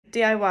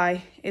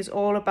DIY is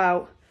all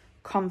about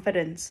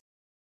confidence.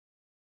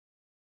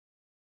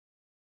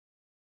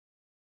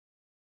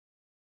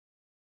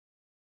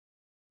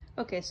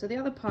 Okay, so the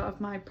other part of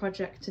my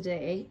project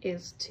today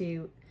is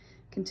to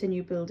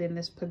continue building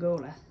this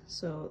pergola.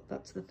 So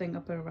that's the thing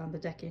up around the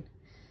decking.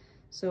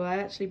 So I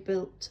actually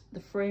built the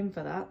frame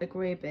for that, the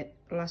grey bit,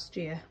 last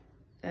year,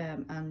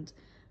 and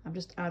I'm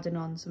just adding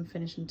on some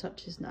finishing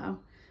touches now,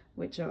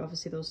 which are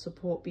obviously those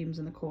support beams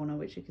in the corner,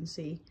 which you can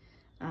see,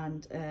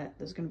 and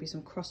there's going to be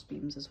some cross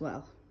beams as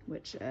well,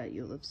 which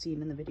you'll have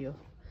seen in the video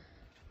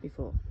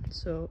before.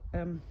 So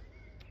when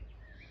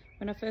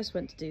I first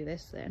went to do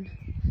this, then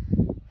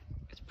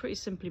it's pretty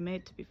simply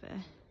made, to be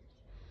fair.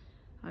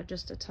 I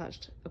just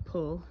attached a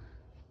pole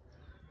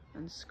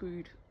and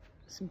screwed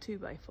some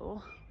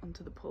 2x4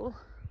 onto the pole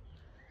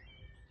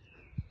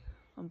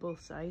on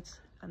both sides,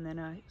 and then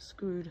I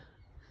screwed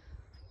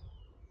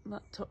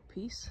that top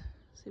piece,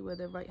 see where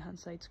the right hand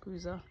side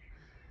screws are,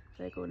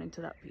 they're going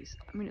into that piece.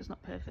 I mean, it's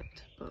not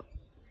perfect, but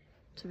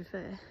to be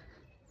fair,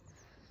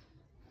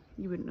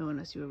 you wouldn't know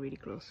unless you were really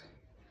close.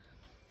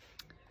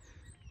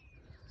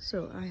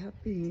 So I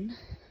have been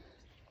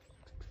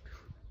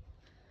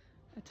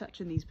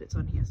attaching these bits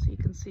on here, so you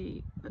can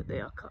see that they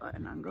are cut at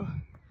an angle.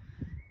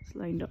 It's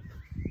lined up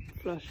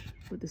flush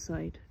with the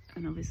side,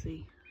 and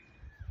obviously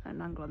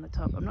an angle on the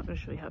top. I'm not going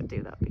to show you how to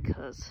do that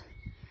because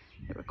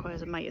it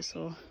requires a miter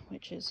saw,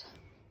 which is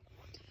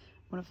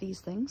one of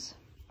these things,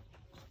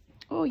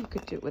 or you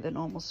could do it with a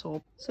normal saw.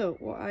 So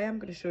what I am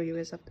going to show you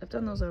is I've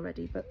done those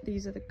already, but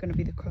these are going to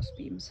be the cross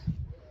beams.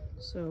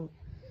 So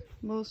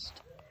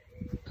most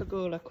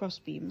pergola cross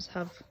beams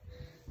have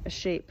a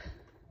shape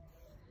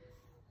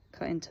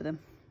cut into them.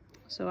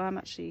 So I'm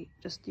actually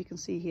just, you can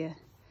see here,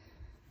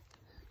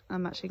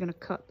 I'm actually going to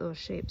cut those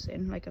shapes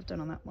in like I've done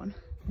on that one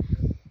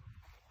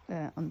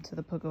onto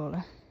the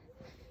pergola.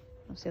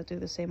 Obviously I'll do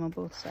the same on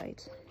both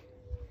sides,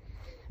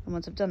 and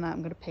once I've done that I'm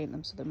going to paint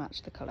them so they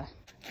match the colour.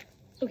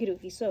 Okie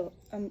dokie, so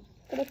I'm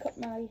going to cut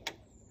my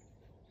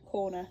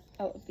corner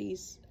out of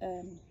these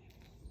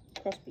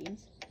cross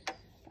beams.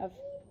 I've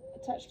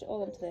attached it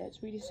all onto there,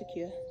 it's really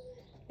secure,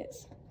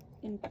 it's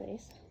in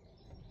place,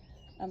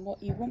 and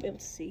what you won't be able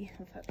to see,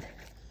 in fact,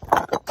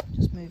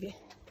 just move you.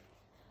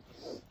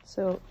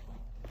 So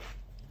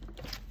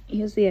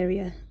here's the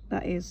area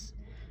that is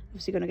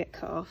obviously going to get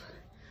cut off.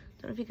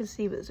 Don't know if you can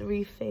see, but there's a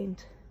really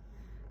faint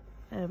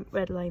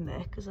red line there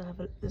because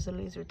there's a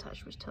laser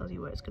attached which tells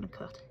you where it's going to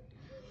cut.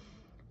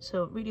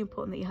 So really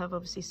important that you have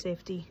obviously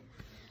safety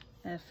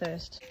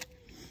first.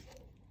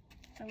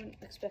 I wouldn't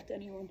expect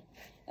anyone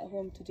at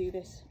home to do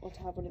this or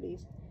to have one of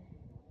these,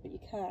 but you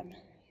can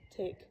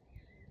take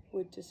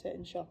wood to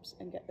certain shops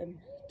and get them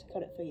to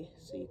cut it for you,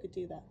 so you could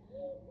do that.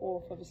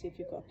 Or obviously if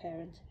you've got a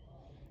parent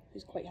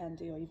who's quite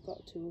handy, or you've got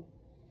a tool,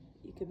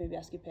 you could maybe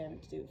ask your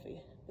parent to do it for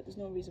you, but there's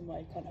no reason why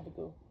you can't have a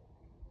go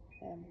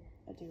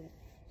at doing it.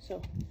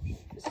 So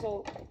this is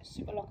all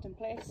super locked in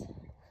place,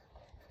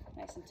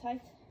 nice and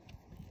tight.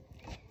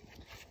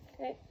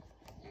 Okay.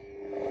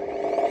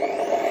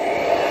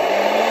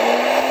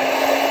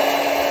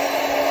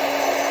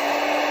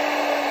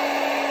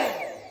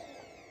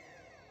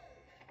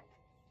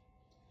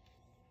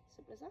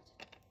 Simple as that.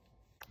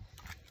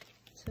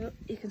 So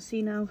you can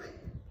see now,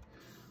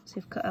 so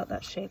I've cut out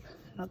that shape,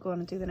 and I'll go on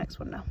and do the next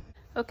one now.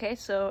 Okay,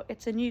 so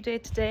it's a new day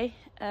today,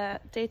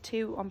 day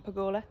 2 on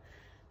pergola.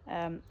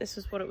 This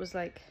is what it was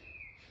like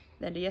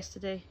the end of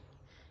yesterday.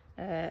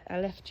 I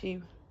left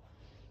you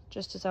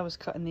just as I was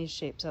cutting these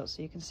shapes out,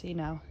 so you can see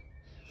now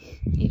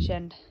each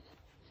end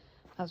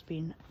has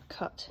been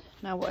cut.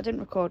 Now what I didn't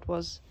record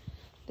was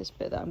this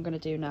bit that I'm going to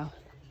do now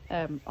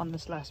on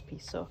this last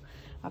piece. So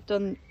I've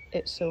done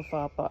it so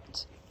far,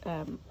 but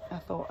I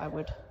thought I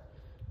would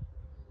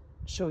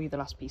show you the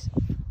last piece.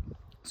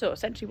 So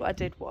essentially what I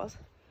did was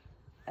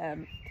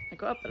I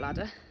got up the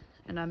ladder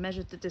and I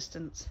measured the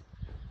distance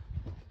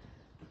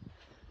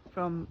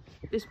from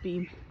this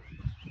beam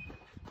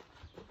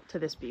to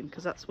this beam,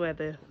 because that's where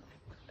the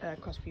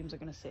cross beams are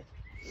going to sit.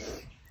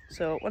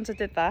 So once I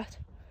did that,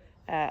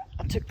 I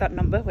took that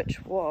number,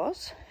 which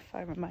was, if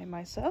I remind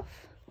myself,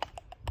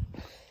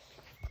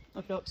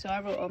 okay, so I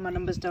wrote all my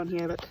numbers down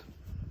here, look.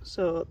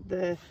 So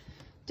the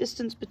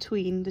distance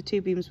between the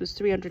two beams was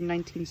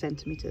 319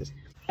 centimetres.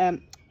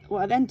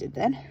 What I then did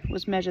then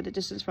was measure the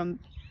distance from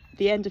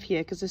the end of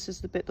here, because this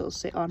is the bit that will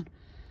sit on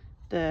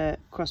the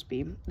cross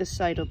beam. This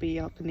side will be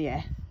up in the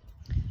air.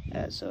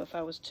 So if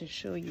I was to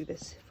show you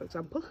this, for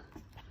example,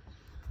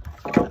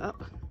 put that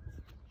up.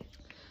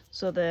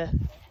 So the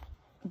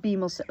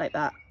beam will sit like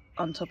that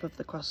on top of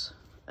the cross,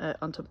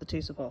 on top of the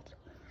two supports.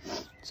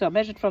 So I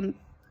measured from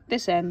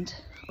this end,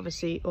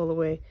 obviously, all the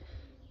way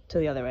to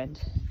the other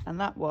end, and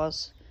that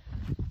was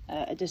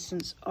a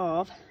distance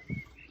of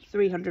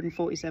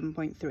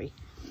 347.3.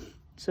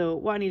 So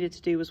what I needed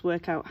to do was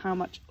work out how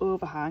much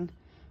overhang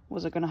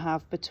was I going to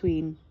have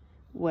between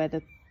where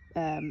the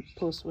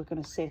posts were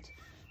going to sit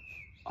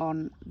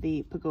on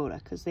the pergola,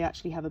 because they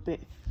actually have a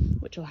bit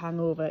which will hang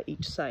over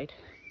each side.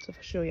 So if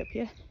I show you up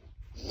here,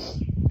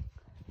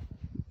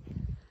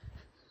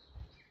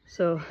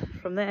 so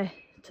from there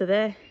to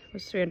there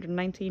was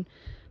 319,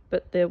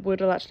 but the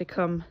wood will actually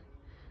come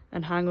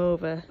and hang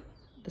over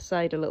the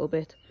side a little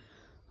bit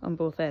on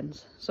both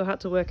ends. So I had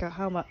to work out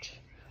how much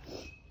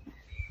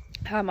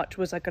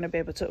was I going to be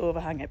able to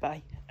overhang it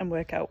by, and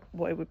work out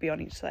what it would be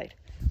on each side.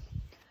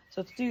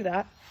 So to do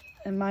that,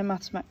 and my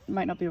maths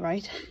might not be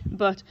right,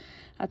 but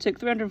I took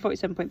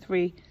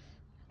 347.3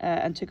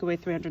 and took away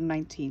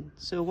 319.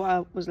 So what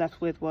I was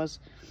left with was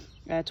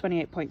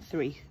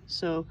 28.3.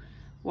 So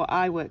what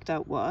I worked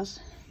out was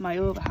my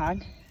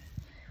overhang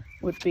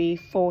would be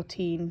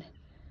 14,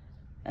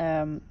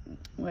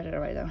 where did I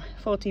write down?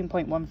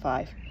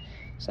 14.15.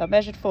 So I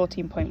measured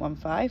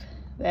 14.15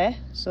 there.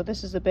 So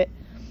this is the bit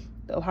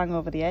that will hang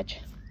over the edge.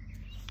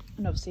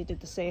 And obviously did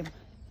the same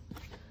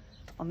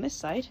on this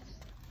side.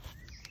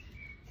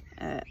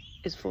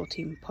 Is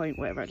 14 point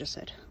whatever I just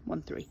said,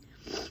 13.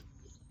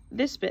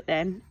 This bit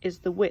then is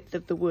the width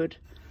of the wood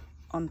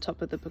on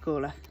top of the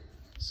pergola.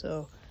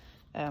 So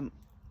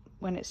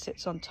when it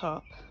sits on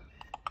top,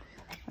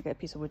 I'll get a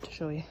piece of wood to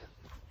show you.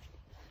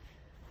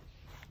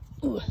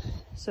 Ooh.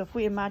 So if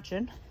we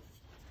imagine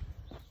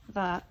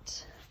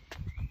that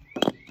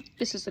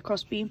this is the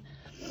cross beam,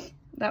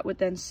 that would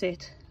then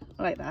sit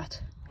like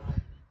that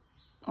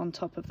on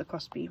top of the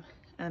cross beam,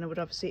 and it would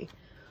obviously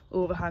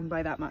overhang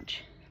by that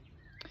much.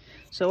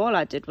 So all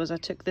I did was I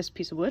took this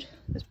piece of wood,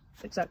 this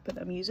exact bit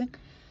that I'm using,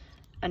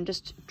 and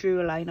just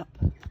drew a line up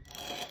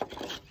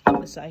on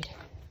the side.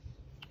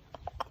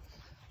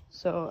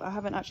 So I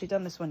haven't actually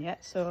done this one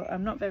yet, so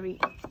I'm not very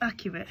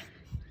accurate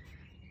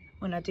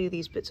when I do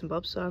these bits and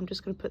bobs, so I'm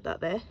just going to put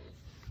that there,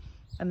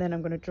 and then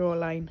I'm going to draw a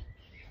line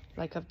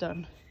like I've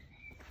done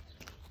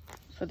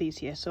for these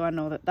here, so I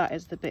know that that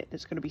is the bit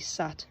that's going to be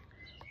sat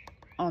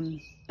on,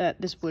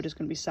 this wood is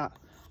going to be sat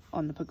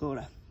on the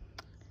pergola.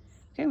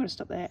 Okay, I'm going to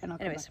stop there and I'll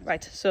come back.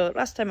 Right, so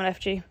last time I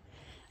left you,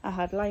 I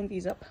had lined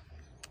these up.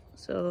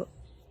 So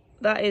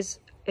that is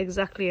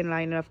exactly in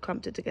line, and I've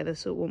clamped it together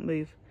so it won't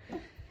move.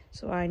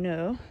 So I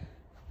know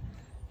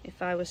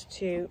if I was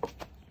to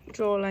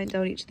draw a line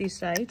down each of these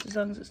sides, as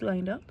long as it's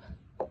lined up,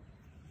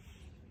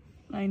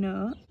 I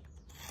know,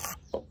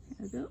 there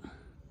we go.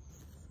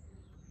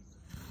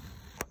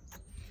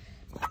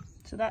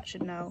 So that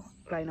should now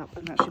line up,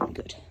 and that should be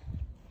good.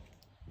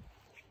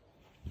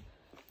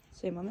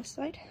 Same on this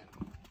side.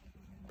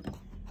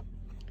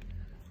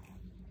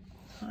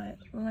 Right,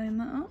 line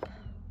that up.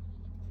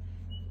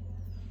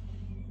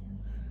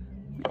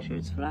 Make sure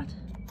it's flat.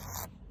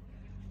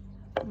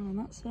 And on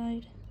that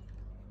side.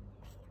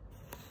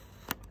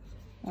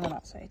 And on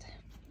that side.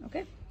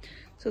 Okay.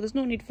 So there's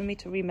no need for me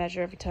to remeasure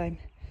every time.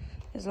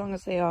 As long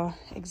as they are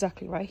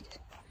exactly right,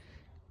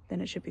 then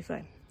it should be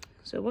fine.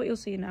 So what you'll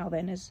see now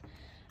then is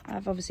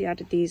I've obviously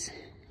added these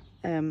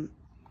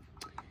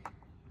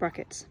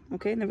brackets.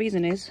 Okay, and the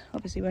reason is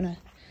obviously when I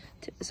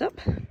tip this up.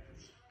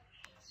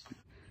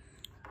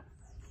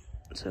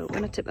 So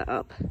when I tip that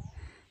up,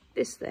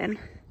 this then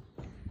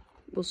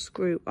will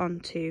screw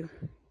onto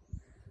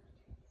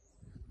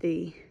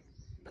the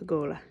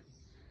pergola.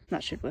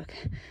 That should work.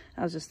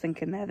 I was just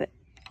thinking there that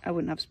I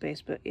wouldn't have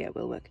space, but yeah, it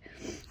will work.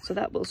 So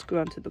that will screw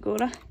onto the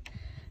pergola,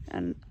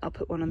 and I'll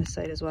put one on this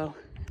side as well,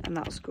 and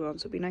that'll screw on,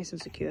 so it'll be nice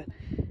and secure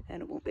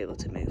and it won't be able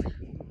to move.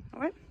 All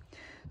right,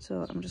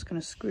 so I'm just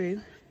going to screw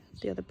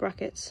the other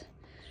brackets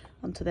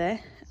onto there,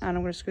 and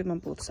I'm going to screw them on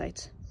both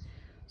sides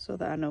so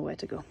that I know where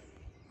to go.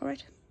 All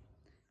right.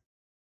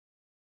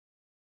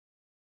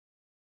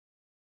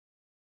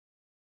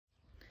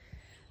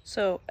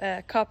 So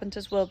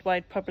carpenters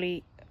worldwide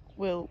probably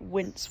will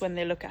wince when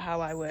they look at how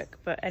I work,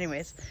 but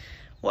anyways,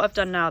 what I've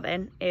done now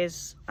then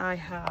is I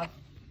have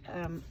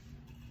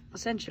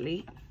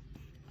essentially,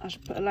 I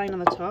should put a line on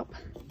the top,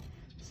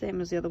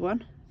 same as the other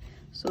one,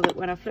 so that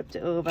when I flipped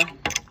it over,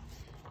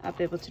 I'll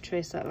be able to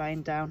trace that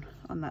line down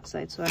on that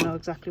side, so I know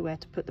exactly where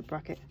to put the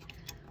bracket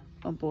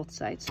on both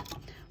sides.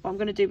 What I'm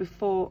going to do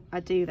before I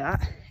do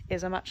that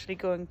is I'm actually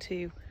going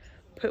to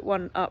put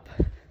one up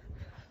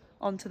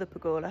onto the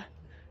pergola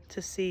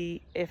to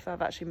see if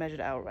I've actually measured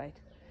it out right,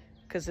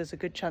 because there's a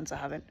good chance I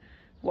haven't.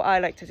 What I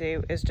like to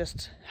do is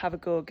just have a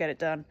go, get it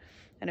done,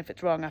 and if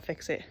it's wrong I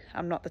fix it.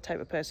 I'm not the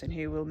type of person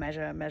who will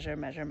measure,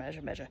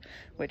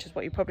 which is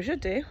what you probably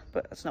should do,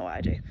 but that's not what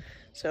I do.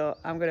 So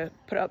I'm going to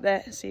put it up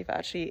there, see if it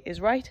actually is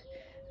right,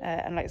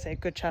 and like I say, a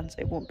good chance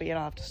it won't be and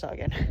I'll have to start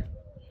again.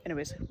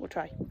 Anyways, we'll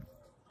try.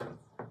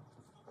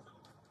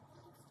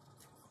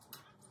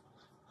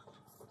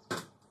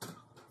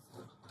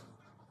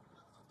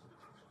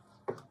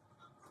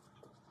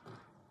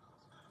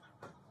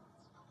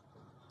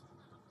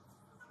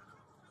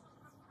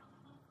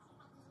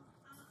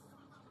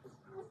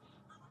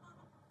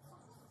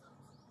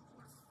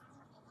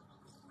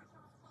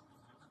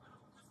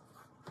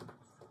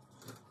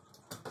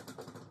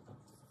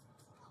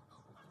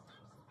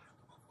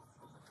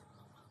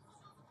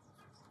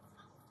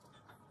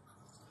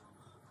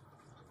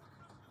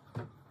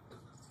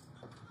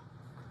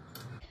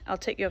 I'll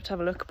take you up to have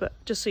a look, but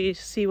just so you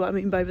see what I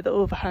mean by with the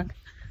overhang.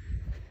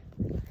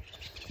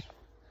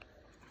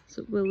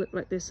 So it will look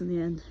like this in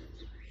the end.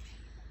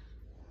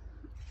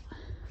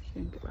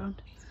 Get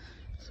around.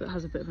 So so it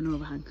has a bit of an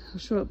overhang. I'll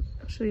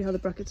show you how the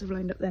brackets have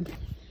lined up then.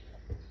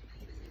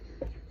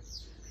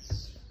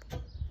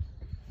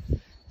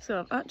 So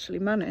I've actually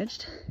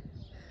managed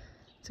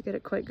to get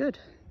it quite good.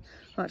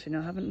 Well, actually no,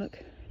 I haven't, look.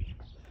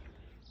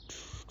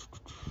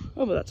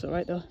 Oh, but that's all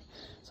right though.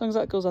 As long as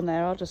that goes on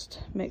there, I'll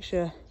just make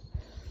sure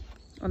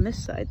on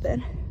this side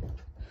then,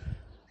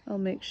 I'll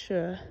make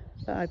sure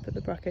that I put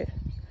the bracket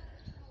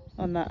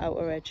on that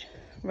outer edge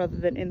rather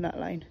than in that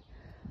line.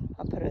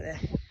 I'll put it there.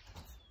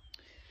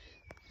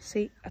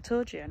 See, I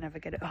told you I never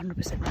get it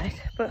 100% right,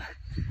 but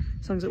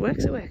as long as it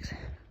works, it works.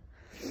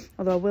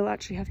 Although I will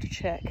actually have to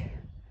check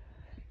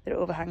that it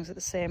overhangs at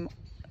the same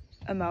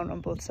amount on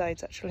both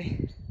sides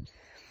actually.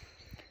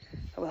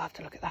 I will have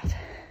to look at that.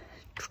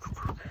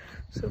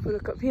 So if we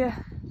look up here,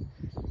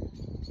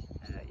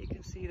 you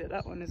can see that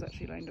that one is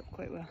actually lined up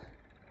quite well.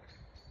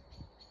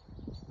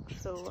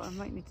 So what I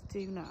might need to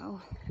do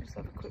now is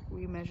have a quick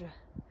remeasure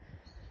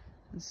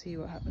and see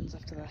what happens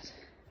after that.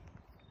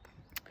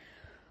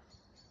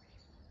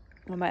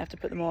 I might have to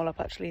put them all up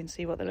actually and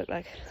see what they look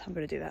like. I'm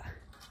going to do that.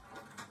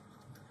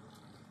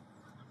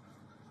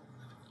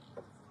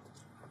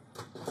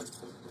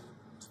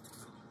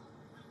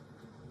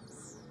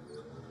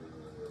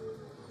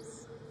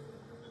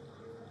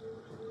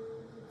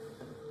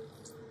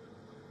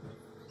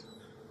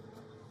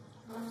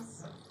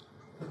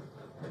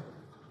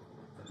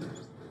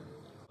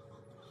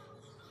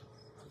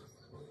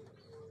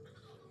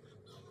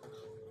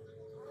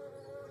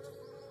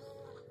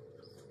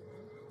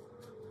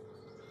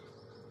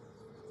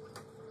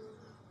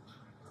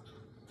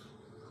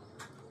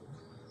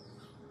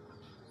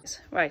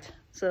 Right,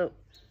 so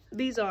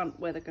these aren't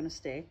where they're going to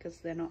stay because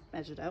they're not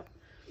measured out,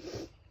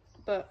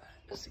 but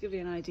just to give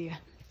you an idea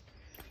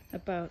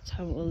about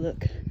how it will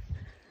look,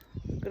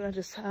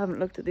 I haven't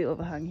looked at the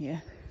overhang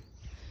here,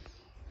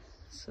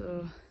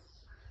 so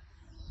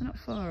they're not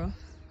far off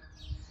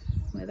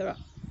where they're at.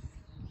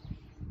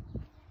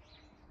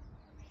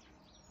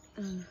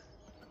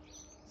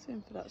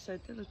 Same for that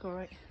side, they look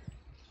alright.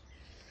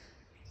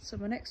 So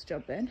my next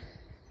job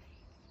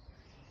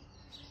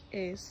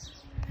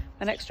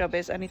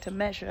is I need to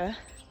measure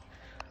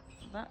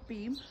that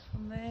beam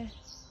from there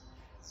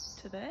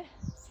to there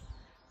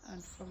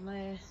and from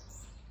there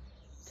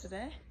to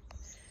there,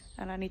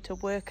 and I need to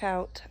work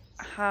out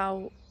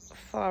how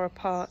far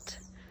apart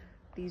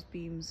these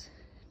beams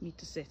need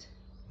to sit.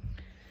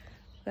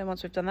 Then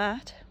once we've done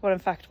that, well in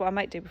fact what I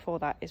might do before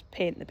that is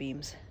paint the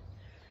beams.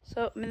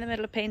 So I'm in the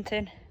middle of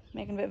painting,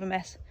 making a bit of a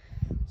mess.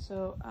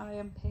 So I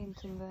am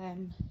painting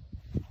them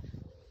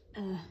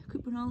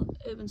Cuprinol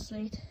Urban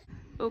Slate.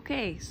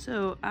 Okay,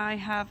 so I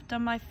have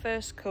done my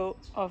first coat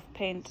of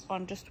paint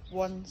on just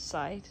one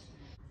side.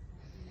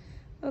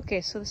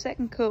 Okay, so the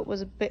second coat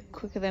was a bit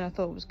quicker than I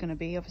thought it was going to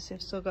be. Obviously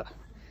I've still got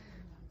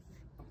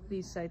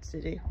these sides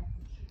to do.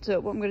 So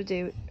what I'm going to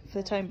do for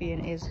the time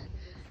being is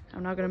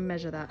I'm now going to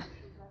measure that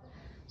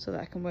so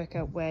that I can work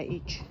out where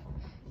each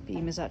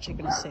beam is actually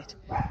going to sit.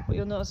 What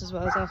you'll notice as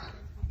well is I've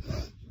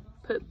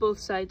put both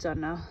sides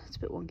on now. It's a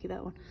bit wonky,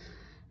 that one.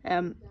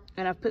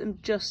 And I've put them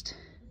just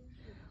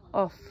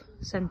off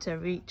centre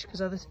of each because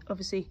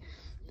obviously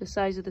the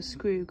size of the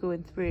screw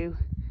going through,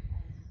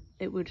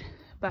 it would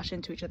bash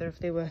into each other if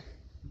they were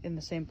in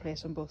the same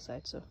place on both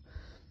sides, so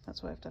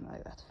that's why I've done it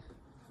like that.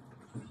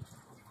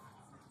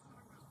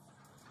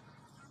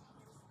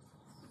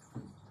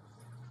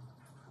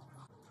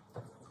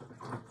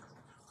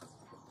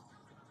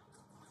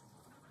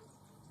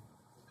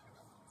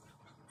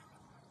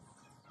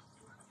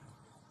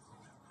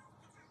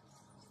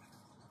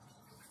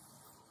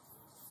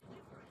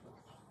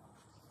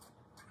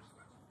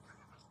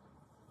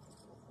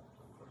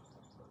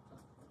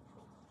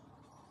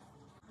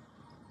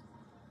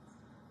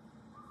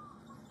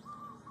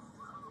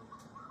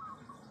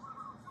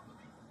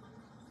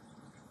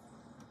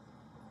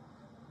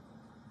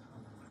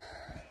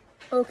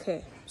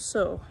 Okay,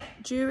 so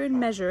during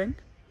measuring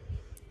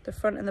the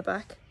front and the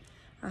back,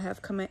 I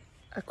have come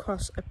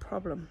across a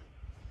problem,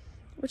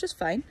 which is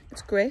fine.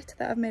 It's great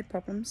that I've made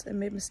problems and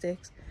made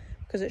mistakes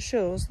because it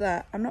shows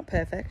that I'm not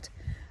perfect.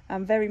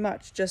 I'm very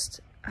much just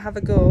have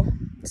a go,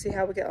 see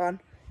how we get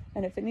on,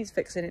 and if it needs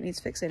fixing, it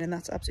needs fixing, and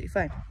that's absolutely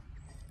fine.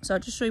 So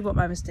I'll just show you what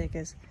my mistake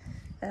is.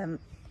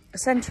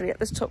 Essentially at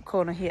this top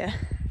corner here,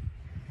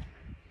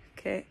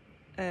 okay,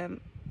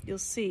 you'll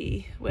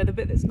see where the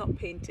bit that's not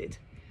painted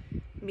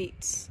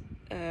meets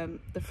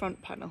the front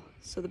panel.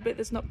 So the bit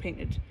that's not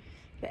painted,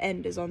 the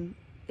end is on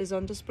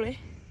display.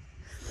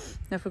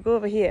 Now if we go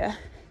over here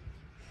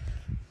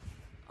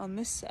on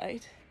this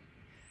side,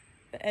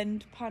 the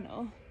end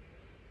panel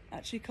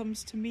actually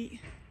comes to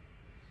meet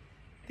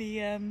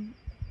the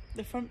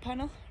front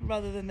panel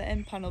rather than the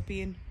end panel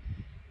being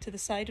to the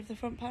side of the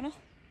front panel.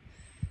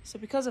 So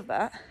because of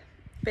that,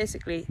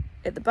 basically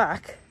at the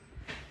back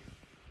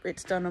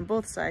it's done on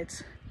both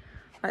sides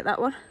like that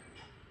one.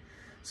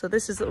 So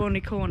this is the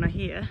only corner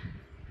here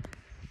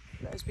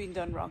that has been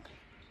done wrong.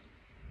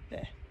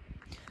 There.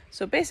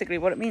 So basically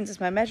what it means is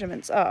my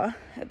measurements are,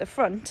 at the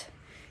front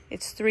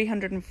it's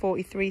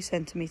 343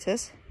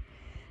 centimetres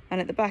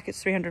and at the back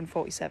it's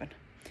 347.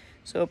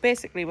 So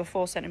basically we're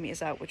 4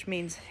 centimeters out, which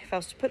means if I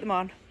was to put them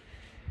on,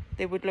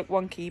 they would look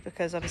wonky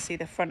because obviously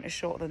the front is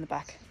shorter than the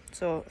back.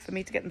 So for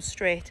me to get them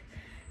straight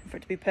and for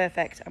it to be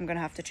perfect, I'm going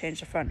to have to change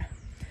the front.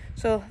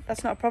 So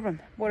that's not a problem.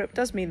 What it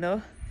does mean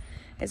though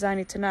is I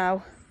need to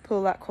now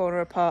pull that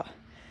corner apart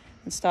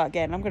and start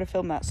again. I'm going to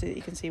film that so that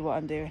you can see what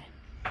I'm doing.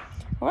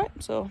 Alright,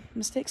 so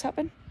mistakes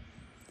happen.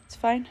 It's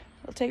fine.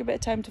 It'll take a bit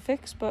of time to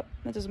fix, but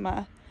it doesn't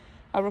matter.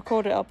 I'll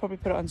record it. I'll probably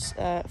put it on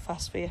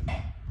fast for you,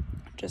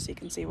 just so you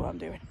can see what I'm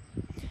doing.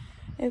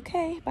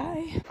 Okay,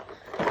 bye.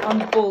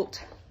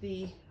 Unbolt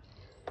the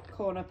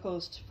corner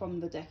post from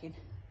the decking.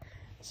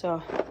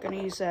 So I'm going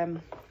to use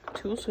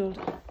tool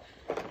solder.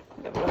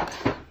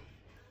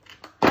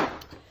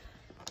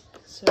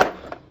 So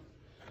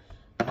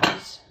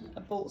use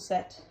a bolt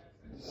set.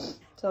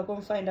 So I'll go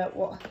and find out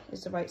what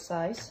is the right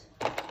size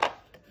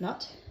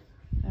nut,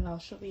 and I'll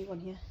show you one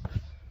here.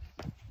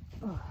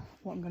 Oh,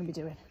 what I'm going to be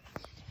doing.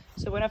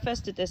 So when I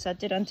first did this, I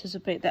did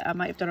anticipate that I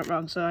might have done it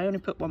wrong, so I only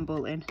put 1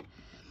 bolt in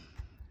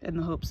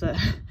the hopes that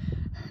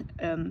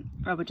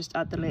I would just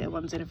add the later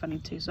ones in if I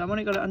need to. So I'm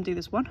only going to undo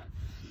this one,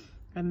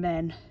 and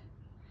then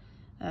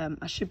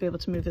I should be able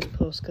to move this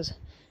post because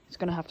it's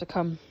going to have to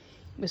come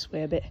this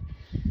way a bit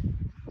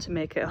to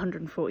make it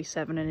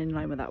 147 and in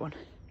line with that one.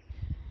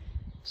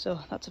 So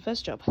that's the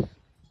first job.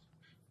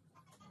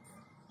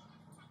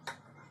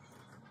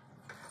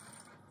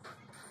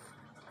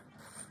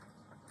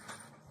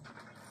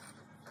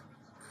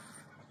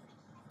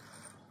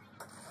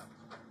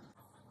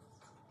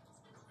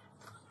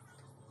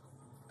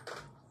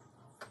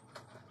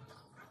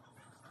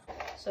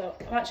 So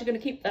I'm actually going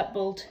to keep that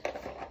bolt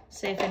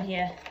safe in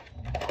here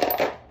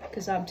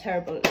because I'm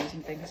terrible at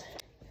losing things.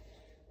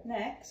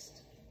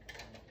 Next,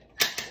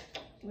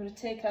 I'm going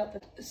to take out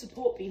the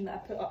support beam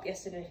that I put up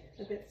yesterday.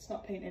 The bit that's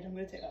not painted, I'm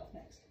going to take that off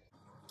next.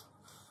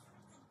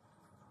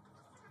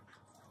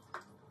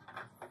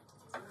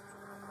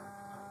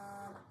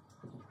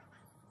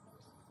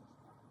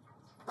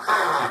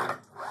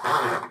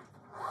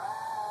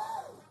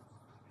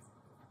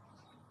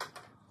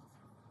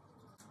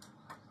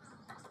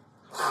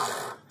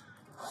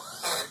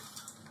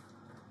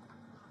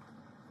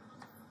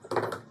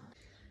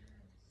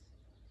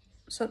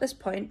 So at this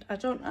point, I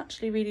don't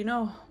actually really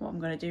know what I'm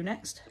going to do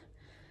next.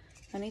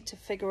 I need to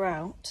figure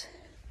out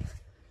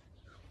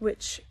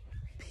which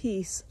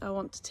piece I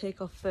want to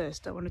take off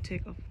first. I want to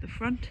take off the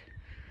front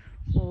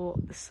or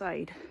the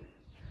side.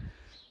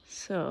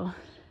 So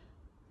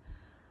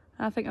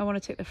I think I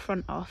want to take the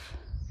front off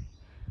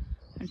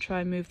and try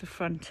and move the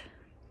front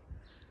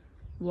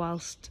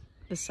whilst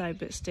the side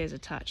bit stays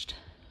attached.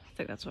 I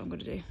think that's what I'm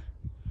going to do.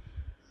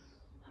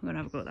 I'm going to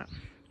have a go at that.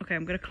 Okay,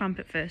 I'm going to clamp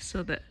it first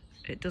so that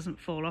it doesn't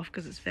fall off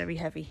because it's very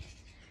heavy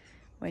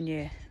when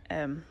you're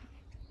trying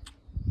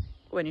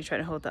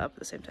to hold that up at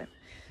the same time.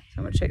 So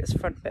I'm going to take this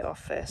front bit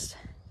off first.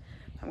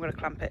 I'm going to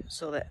clamp it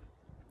so that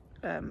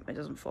it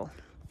doesn't fall.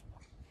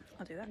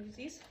 I'll do that. Use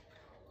these.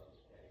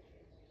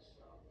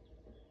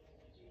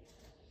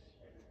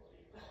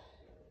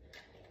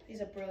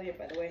 These are brilliant,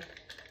 by the way.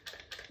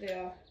 They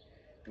are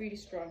really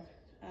strong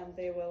and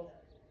they will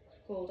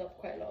hold up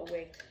quite a lot of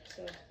weight.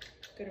 So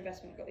good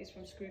investment. I got these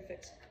from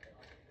Screwfix.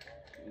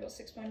 About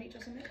 £6 each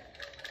or something.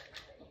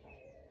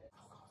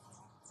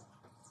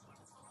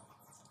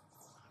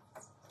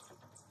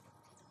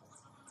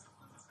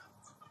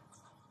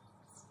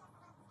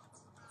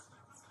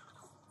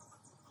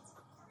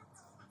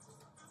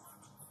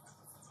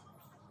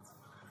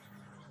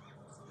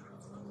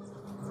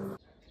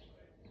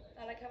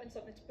 I like having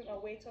something to put my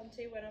weight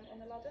onto when I'm on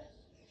the ladder.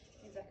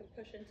 Means I can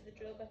push into the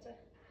drill better.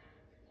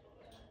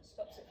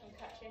 Stops it from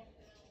catching.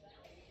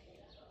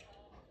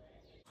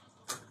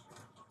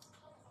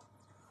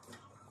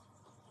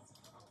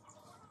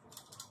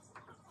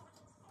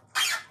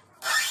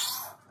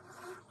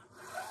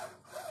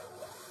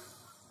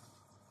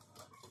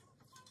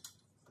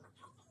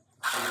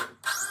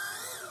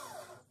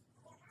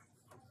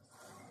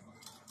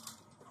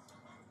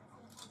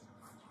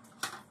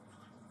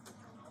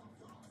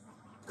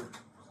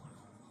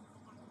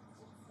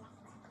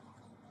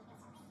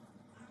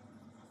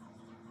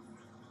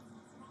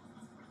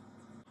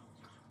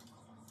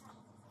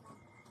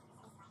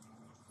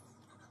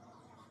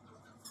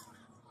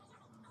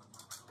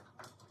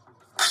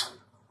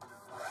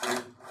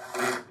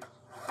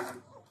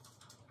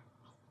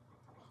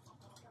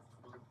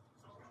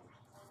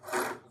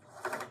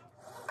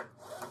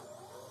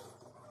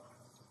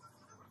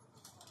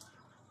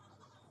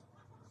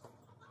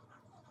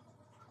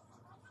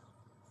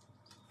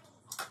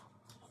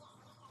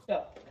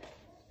 So,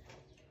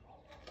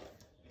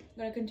 I'm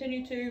going to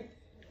continue to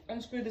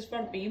unscrew this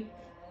front beam,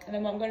 and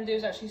then what I'm going to do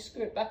is actually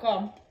screw it back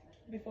on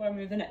before I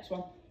move the next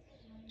one.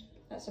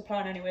 That's the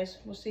plan anyways.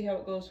 We'll see how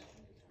it goes.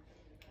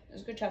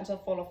 There's a good chance I'll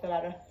fall off the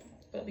ladder,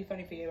 but it'll be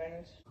funny for you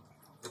anyways.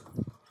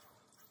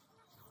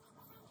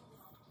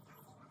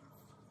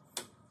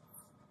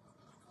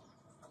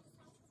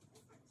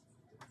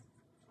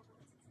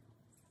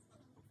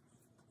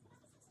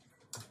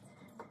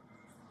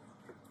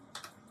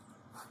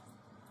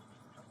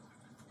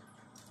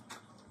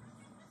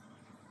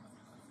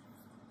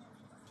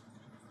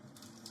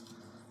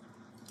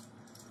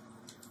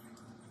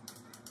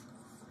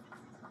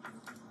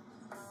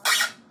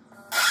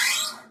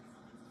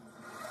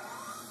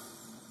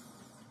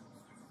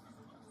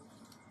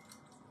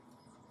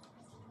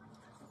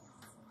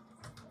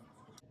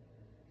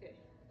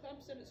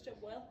 I've done its job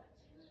well.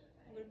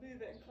 I'm going to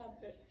move it and clamp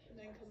it and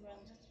then come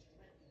round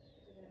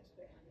to the next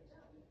bit.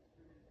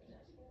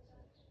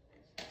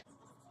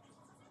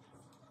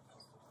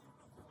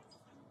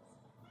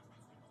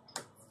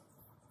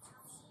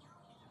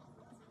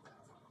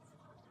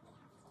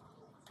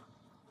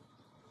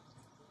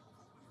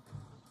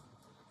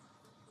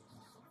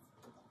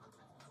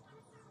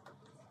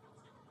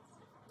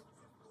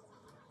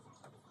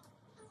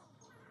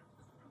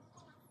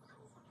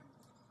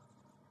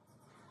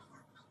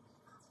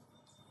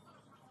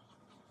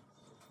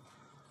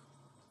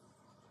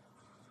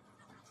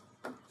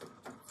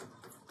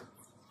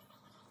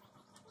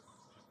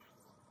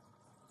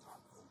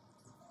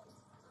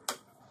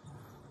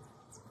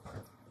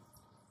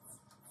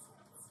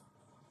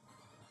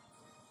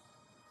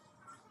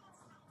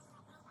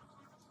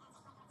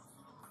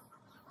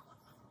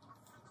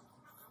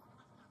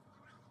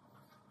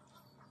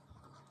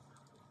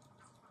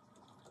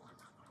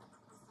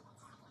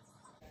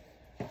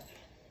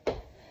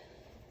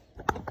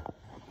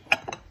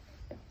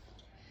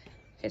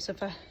 Okay, so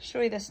if I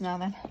show you this now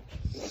then.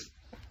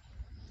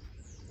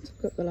 Let's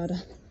go up the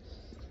ladder.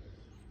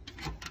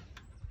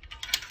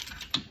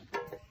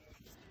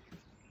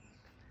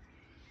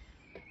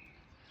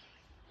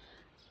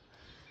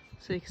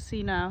 So you can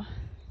see now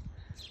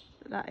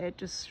that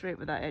edge is straight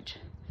with that edge.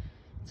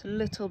 It's a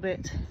little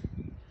bit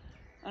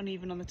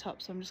uneven on the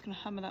top, so I'm just going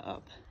to hammer that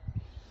up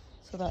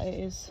so that it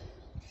is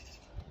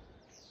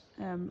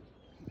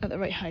at the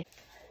right height.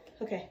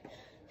 Okay,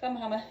 found my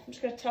hammer. I'm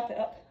just going to tap it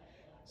up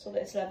so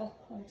that it's level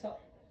on the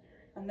top,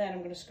 and then I'm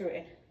going to screw it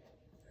in.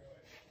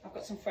 I've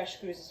got some fresh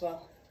screws as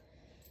well,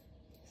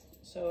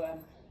 so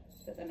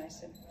that they're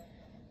nice and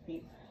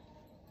neat.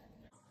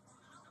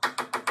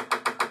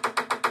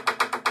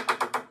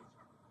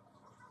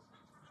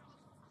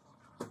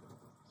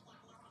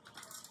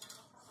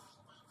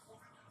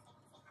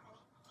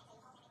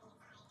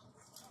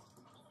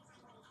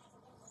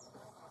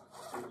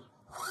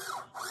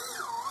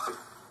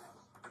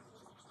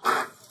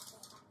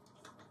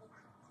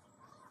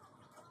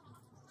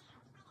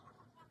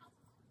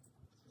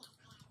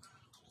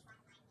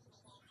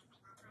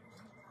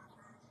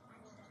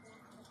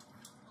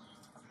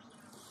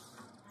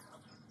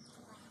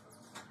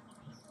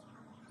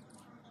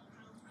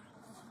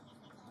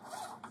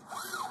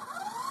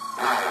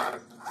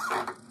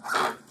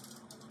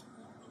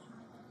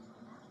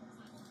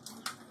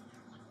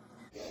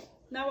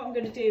 Now what I'm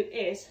going to do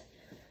is,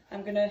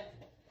 I'm going to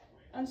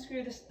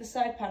unscrew the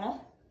side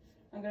panel,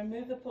 I'm going to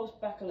move the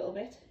post back a little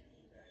bit,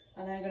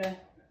 and then I'm going to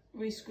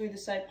re-screw the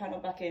side panel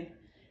back in.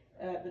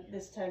 But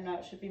this time now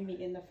it should be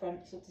meeting the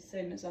front, so it's the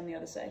same as on the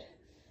other side.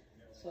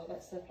 So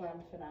that's the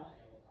plan for now.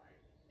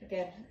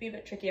 Again, be a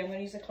bit tricky. I'm going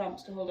to use the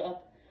clamps to hold it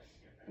up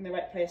in the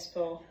right place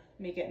for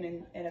me getting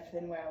in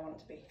everything where I want it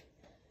to be.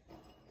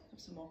 Have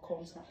some more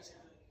corn snacks.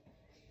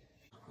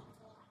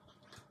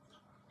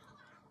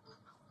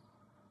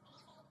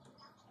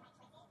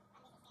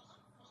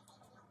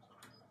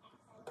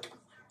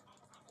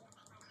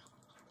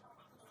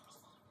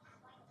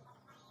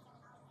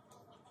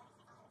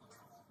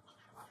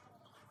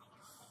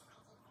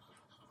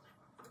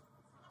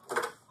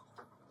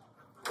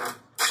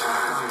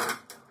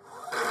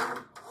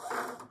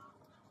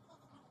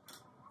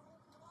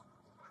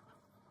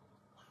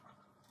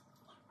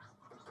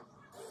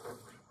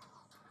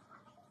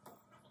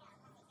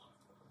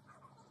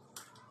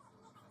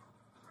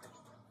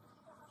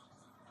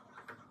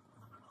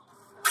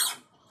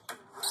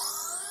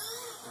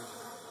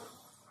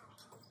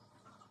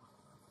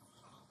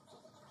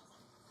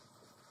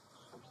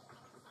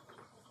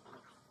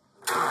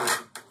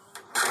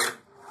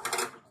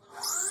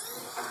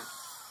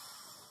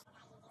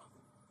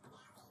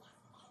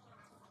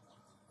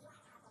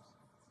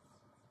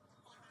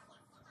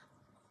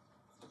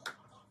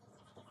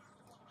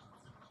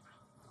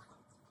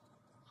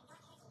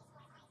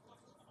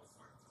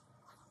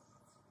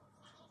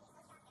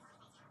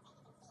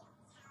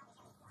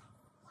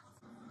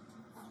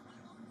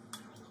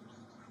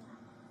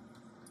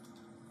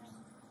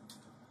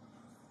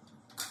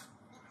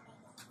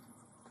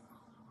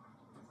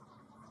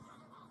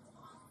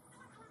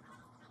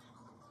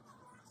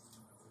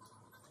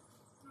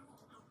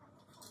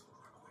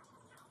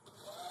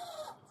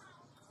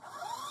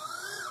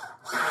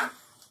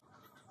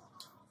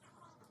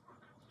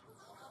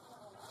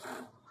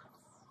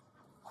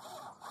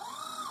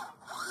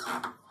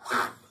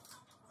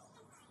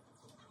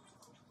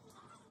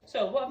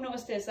 So what I've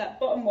noticed is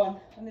that bottom one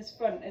and this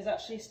front is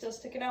actually still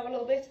sticking out a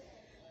little bit.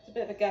 There's a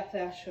bit of a gap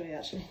there, I'll show you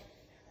actually.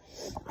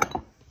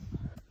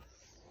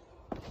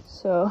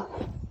 So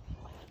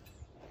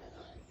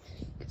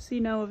you can see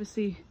now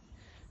obviously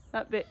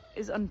that bit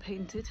is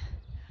unpainted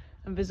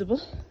and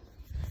visible,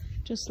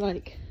 just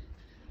like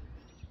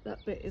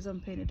that bit is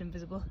unpainted and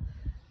visible.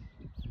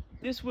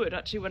 This wood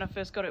actually when I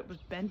first got it was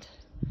bent,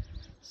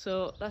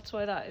 so that's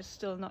why that is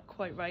still not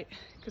quite right,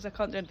 because I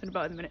can't do anything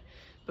about it in a minute.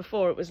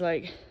 Before it was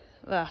like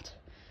that.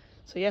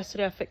 So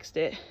yesterday I fixed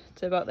it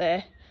to about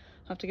there.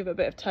 I have to give it a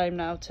bit of time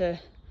now to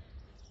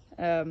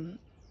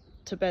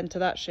to bend to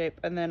that shape,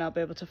 and then I'll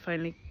be able to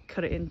finally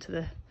cut it into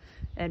the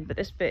end. But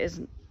this bit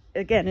isn't,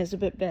 again, is a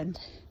bit bent,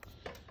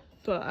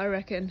 but I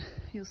reckon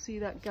you'll see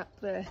that gap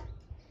there,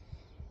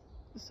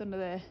 just under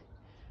there.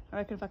 I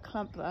reckon if I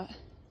clamp that,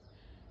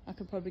 I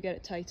can probably get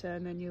it tighter,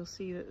 and then you'll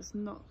see that it's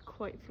not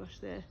quite flush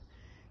there.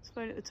 It's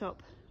fine at the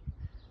top,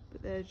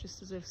 but they're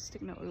just as if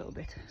sticking out a little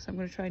bit. So I'm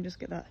going to try and just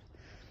get that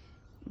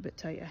a bit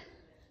tighter.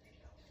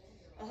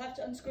 I'll have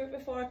to unscrew it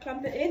before I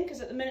clamp it in,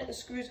 because at the minute the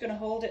screw is going to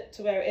hold it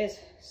to where it is.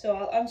 So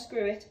I'll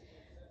unscrew it,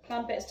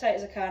 clamp it as tight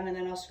as I can, and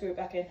then I'll screw it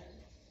back in.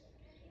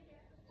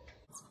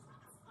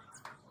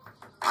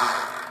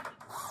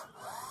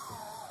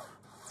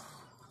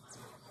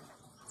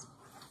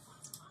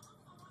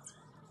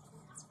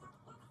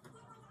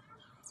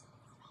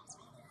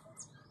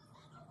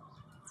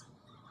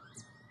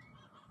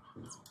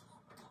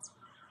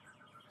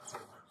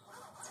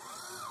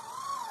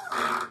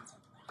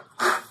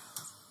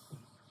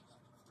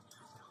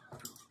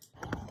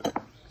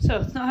 So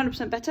it's not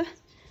 100% better,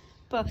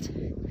 but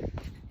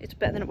it's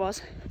better than it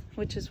was,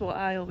 which is what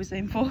I always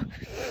aim for.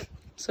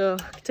 So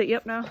I can take you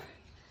up now.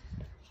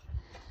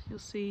 You'll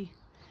see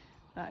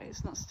that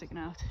it's not sticking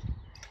out.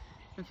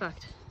 In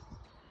fact,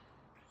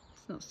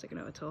 it's not sticking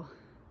out at all.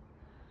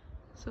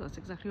 So that's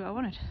exactly what I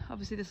wanted.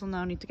 Obviously this will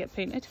now need to get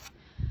painted,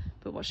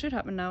 but what should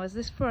happen now is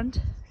this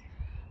front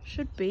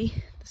should be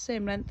the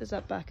same length as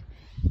that back.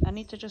 I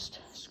need to just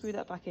screw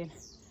that back in.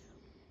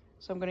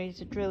 So I'm going to need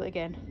to drill it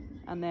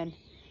again and then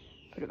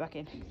put it back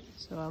in.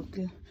 So I'll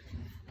do,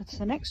 that's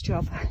the next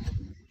job.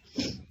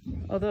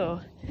 Although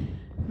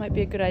it might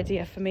be a good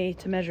idea for me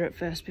to measure it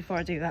first before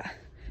I do that,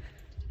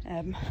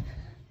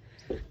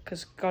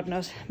 because God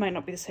knows it might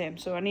not be the same.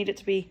 So I need it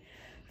to be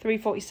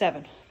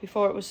 347.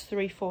 Before it was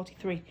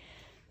 343.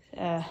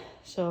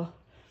 So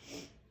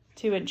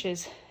 2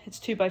 inches. It's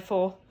 2 by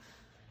 4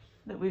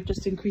 that we've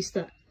just increased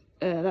that.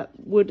 That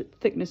wood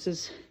thickness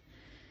is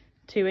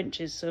 2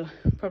 inches, so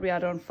probably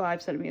add on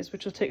 5 centimeters,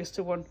 which will take us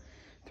to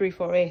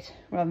 348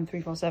 rather than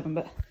 347,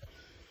 but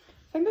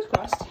fingers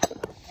crossed.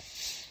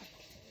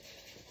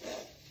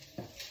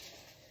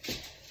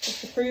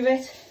 Just to prove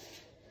it,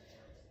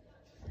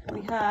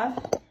 we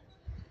have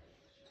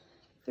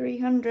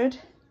 347.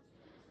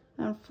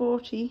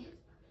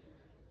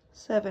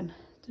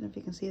 Don't know if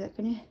you can see that,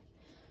 can you?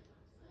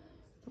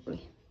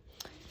 Probably.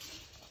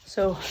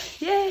 So,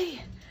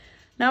 yay!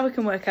 Now we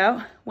can work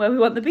out where we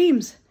want the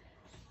beams,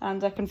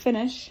 and I can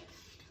finish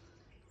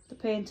the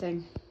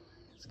painting.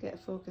 Let's get a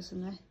focus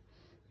in there.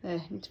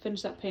 There, need to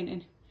finish that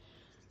painting.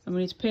 And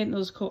we need to paint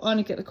those, I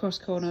need to get the cross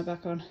corner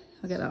back on.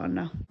 I'll get that on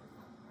now.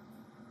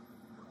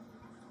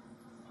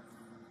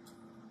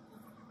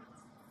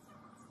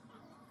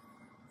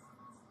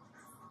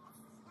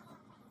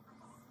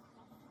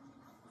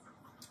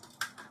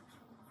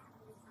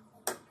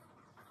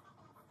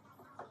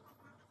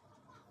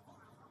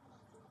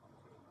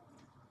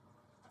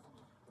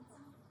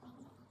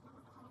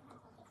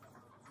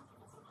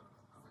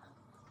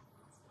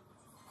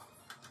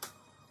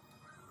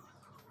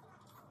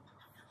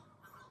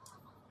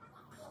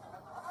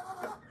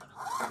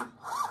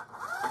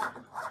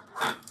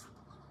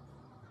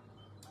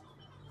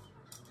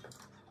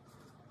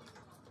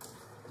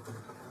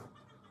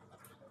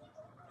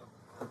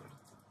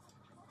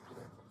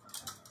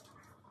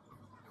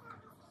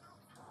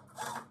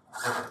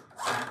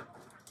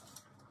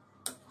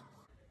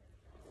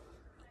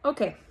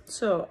 Okay,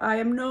 so I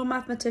am no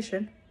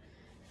mathematician,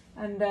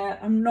 and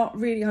I'm not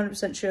really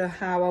 100% sure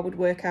how I would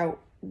work out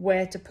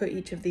where to put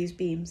each of these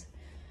beams.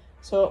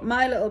 So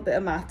my little bit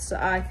of maths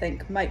that I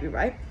think might be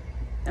right,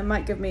 and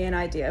might give me an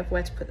idea of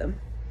where to put them,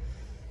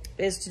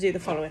 is to do the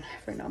following.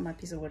 Right now on my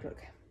piece of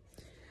woodwork.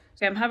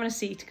 So I'm having a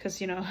seat because,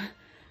 you know,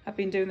 I've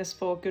been doing this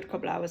for a good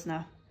couple of hours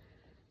now.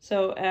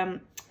 So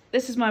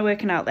this is my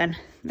working out then.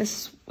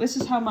 This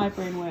is how my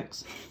brain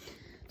works.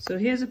 So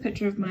here's a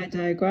picture of my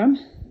diagram.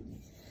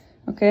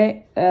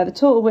 Okay, the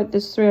total width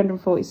is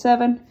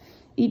 347.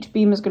 Each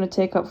beam is going to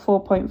take up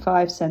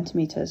 4.5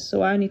 centimeters.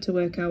 So I need to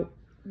work out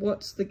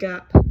what's the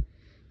gap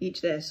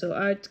each there. So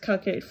I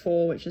calculated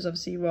 4, which is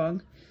obviously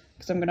wrong,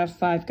 because I'm going to have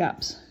 5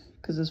 gaps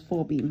because there's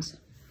 4 beams.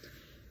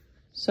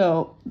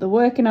 So the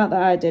working out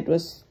that I did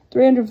was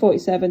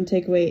 347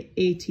 take away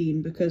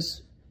 18,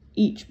 because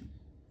each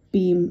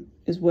beam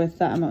is worth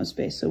that amount of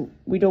space. So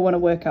we don't want to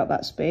work out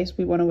that space,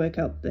 we want to work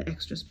out the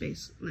extra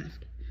space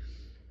left.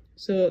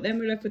 So then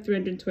we're left with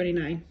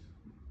 329.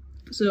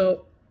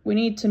 So we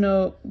need to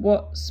know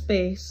what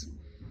space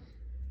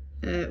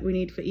we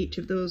need for each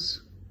of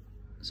those,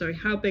 sorry,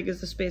 how big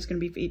is the space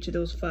going to be for each of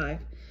those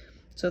 5.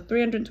 So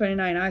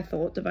 329, I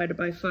thought, divided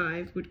by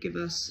 5 would give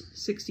us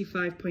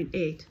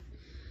 65.8.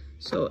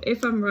 So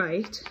if I'm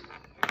right,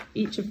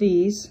 each of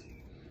these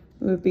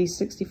would be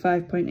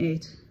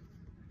 65.8.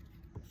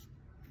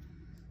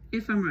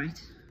 If I'm right.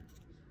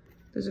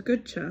 There's a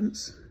good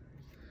chance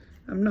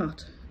I'm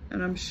not,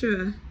 and I'm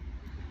sure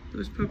there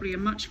was probably a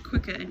much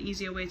quicker and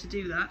easier way to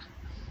do that,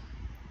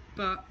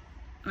 but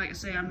like I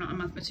say, I'm not a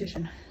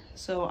mathematician,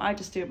 so I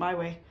just do it my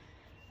way,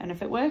 and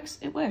if it works,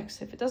 it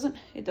works. If it doesn't,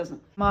 it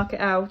doesn't. Mark it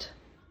out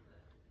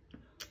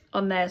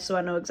on there so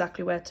I know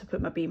exactly where to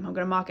put my beam. I'm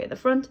going to mark it at the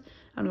front,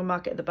 I'm going to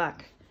mark it at the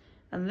back.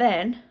 And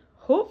then,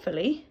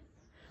 hopefully,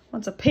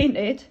 once I've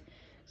painted,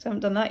 because I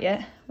haven't done that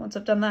yet, once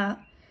I've done that,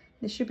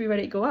 this should be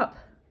ready to go up.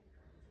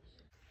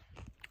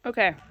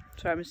 Okay,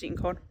 sorry, I'm just eating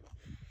corn.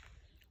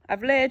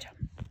 I've laid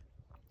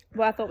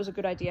what I thought was a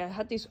good idea. I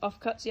had these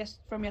offcuts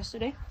from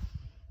yesterday,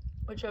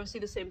 which are obviously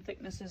the same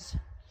thickness as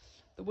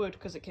the wood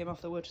because it came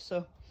off the wood.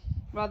 So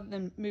rather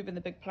than moving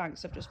the big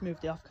planks, I've just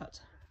moved the offcuts.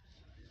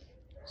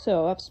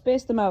 So I've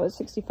spaced them out at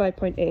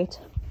 65.8,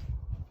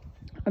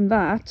 and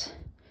that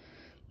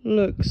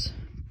looks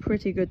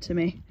pretty good to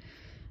me.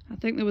 I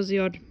think there was the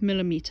odd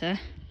millimetre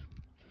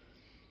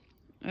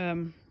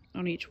on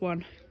each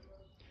one,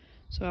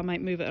 so I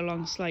might move it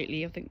along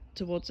slightly, I think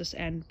towards this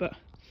end, but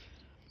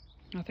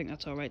I think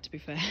that's alright, to be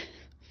fair.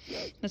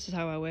 This is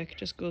how I work, it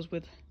just goes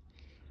with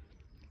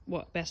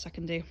what best I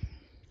can do.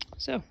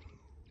 So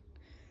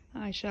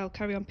I shall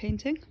carry on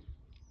painting,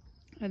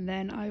 and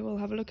then I will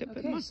have a look at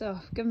putting them on. So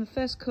I've given the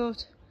first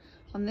coat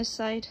on this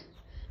side.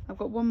 I've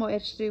got one more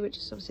edge to do, which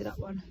is obviously that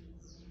one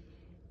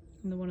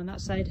and the one on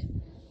that side.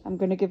 I'm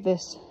going to give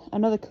this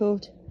another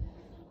coat.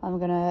 I'm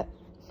going to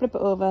flip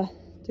it over,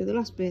 do the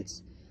last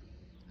bits,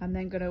 and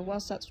then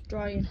whilst that's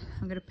drying,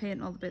 I'm going to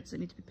paint all the bits that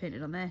need to be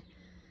painted on there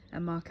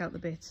and mark out the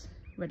bits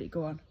ready to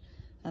go on.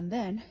 And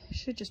then it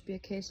should just be a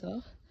case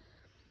of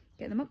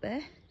getting them up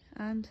there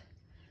and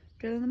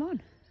drilling them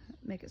on.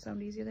 Make it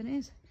sound easier than it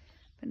is,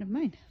 but never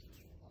mind.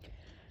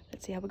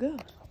 Let's see how we go.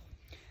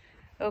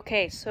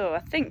 Okay, so I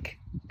think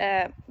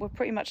we're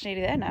pretty much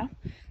nearly there now.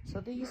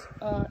 So these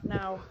are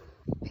now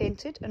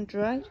painted and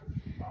dried.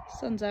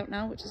 Sun's out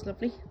now, which is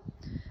lovely.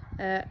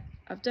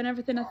 I've done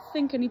everything I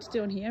think I need to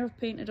do on here. I've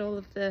painted all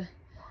of the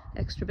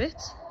extra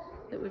bits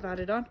that we've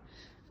added on.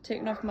 I've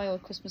taken off my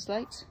old Christmas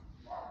lights.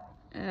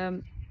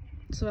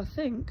 So I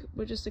think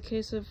we're just a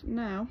case of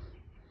now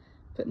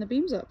putting the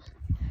beams up.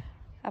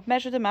 I've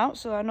measured them out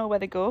so I know where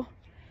they go.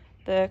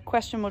 The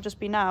question will just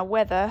be now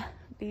whether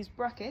these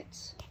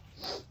brackets,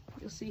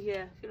 you'll see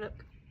here, if you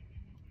look,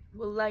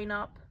 will line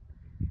up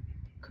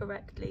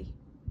correctly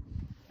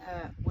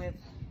with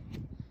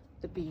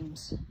the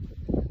beams.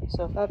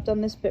 So if I've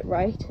done this bit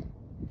right,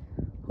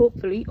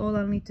 hopefully all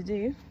I'll need to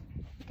do,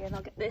 again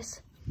I'll get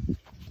this,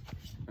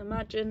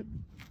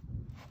 imagine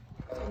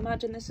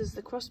this is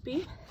the cross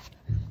beam.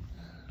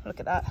 Look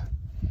at that,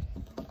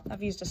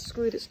 I've used a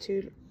screw that's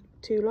too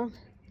long.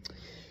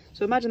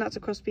 So imagine that's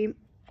a cross beam.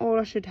 All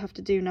I should have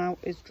to do now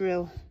is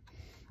drill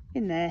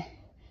in there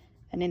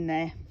and in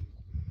there,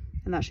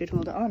 and that should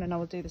hold it on, and I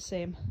will do the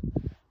same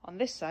on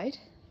this side.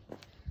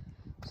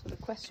 So the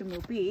question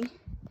will be,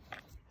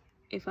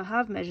 if I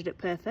have measured it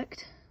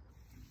perfect,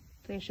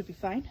 they should be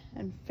fine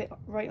and fit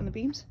right on the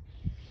beams.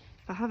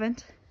 If I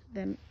haven't,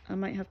 then I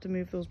might have to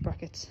move those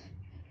brackets,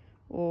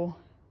 or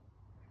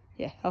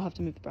yeah, I'll have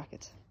to move the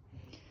brackets.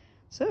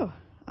 So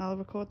I'll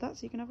record that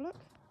so you can have a look.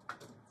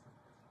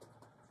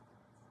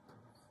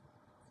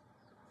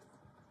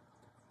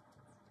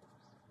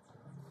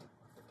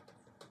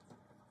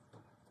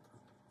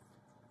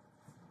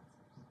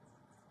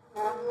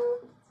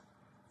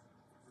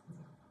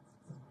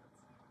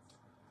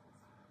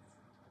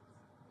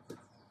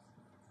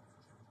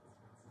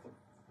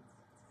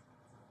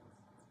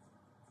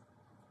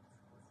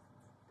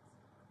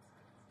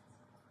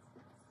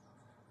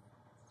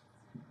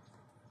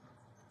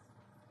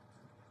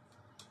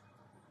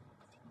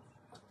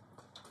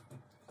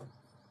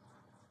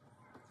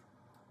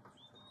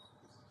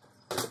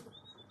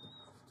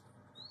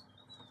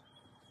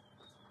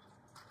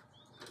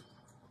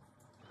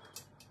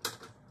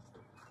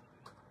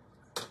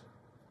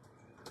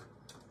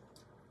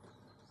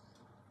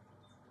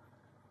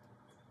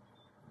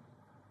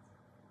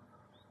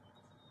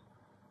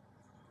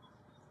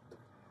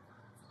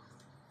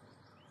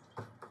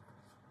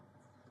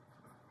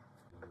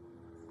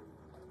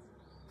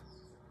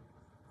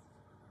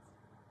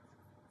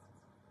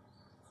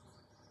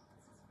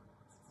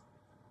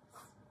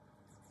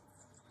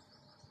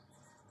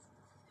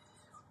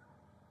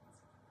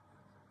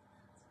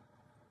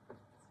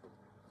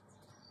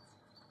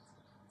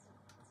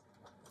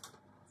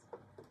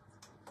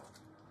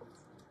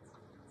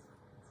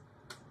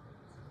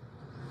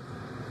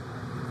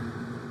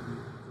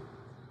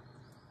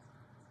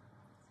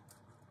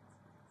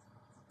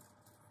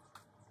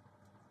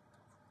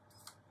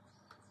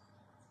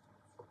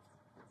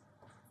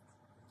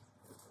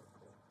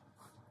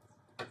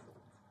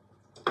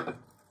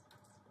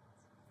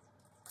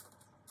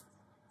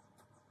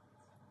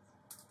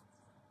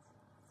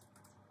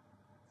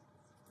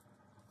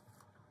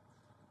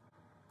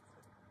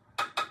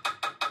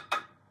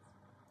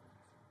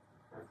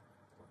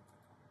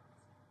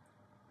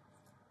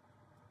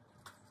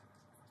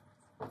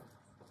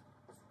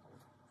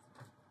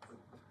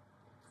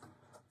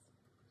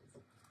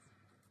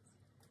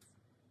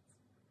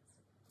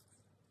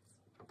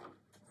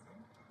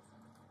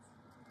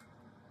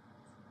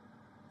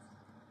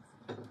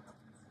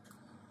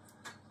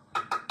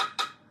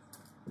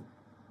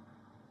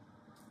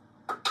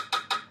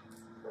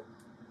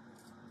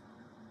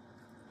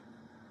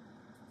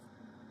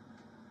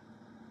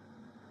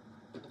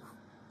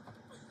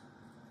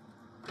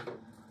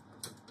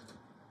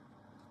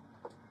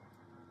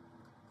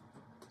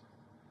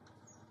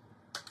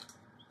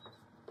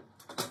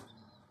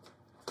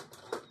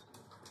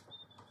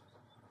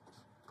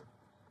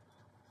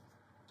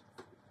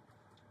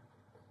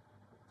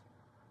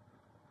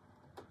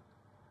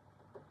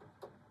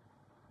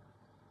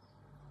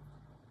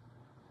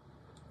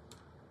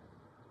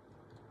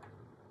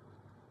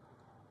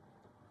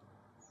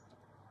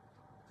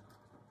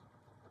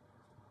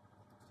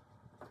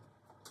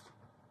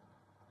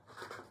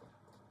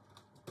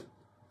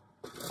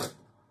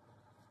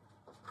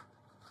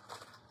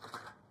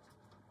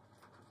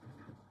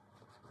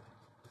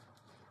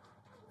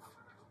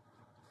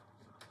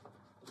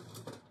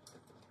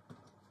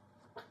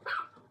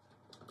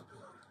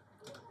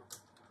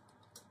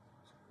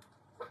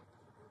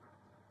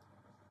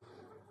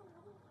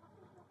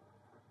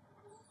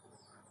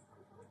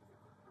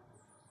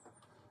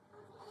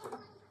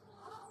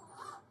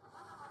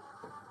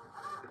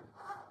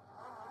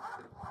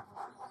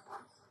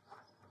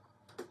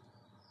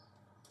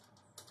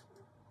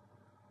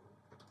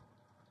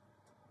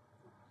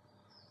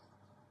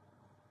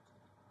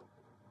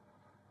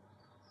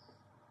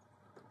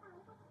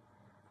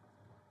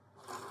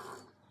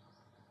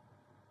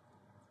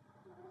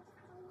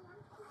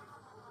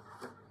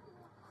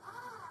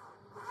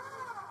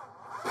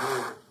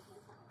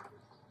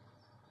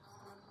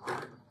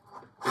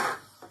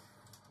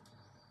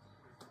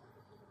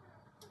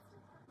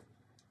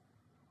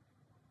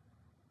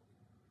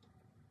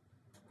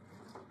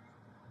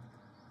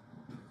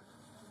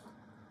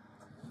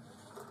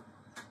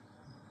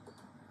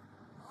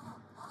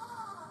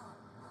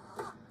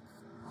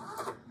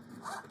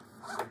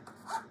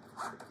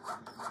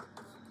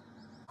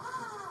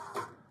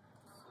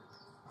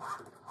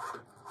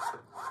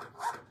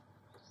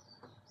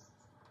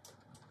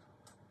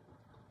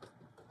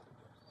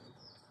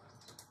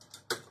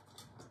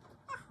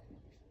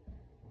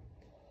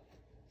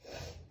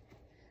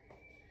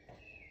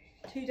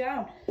 2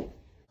 down.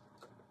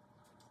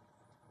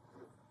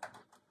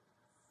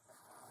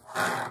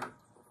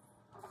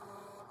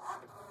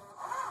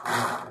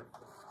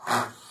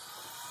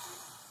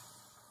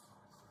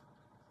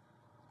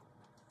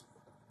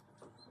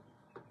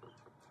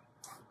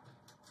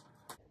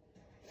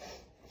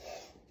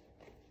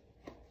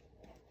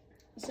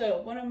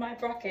 So one of my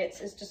brackets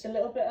is just a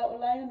little bit out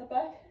of line in the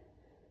back.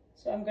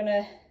 So I'm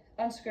gonna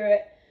unscrew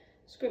it,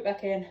 screw it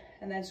back in,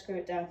 and then screw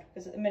it down,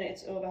 because at the minute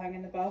it's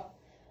overhanging the bar.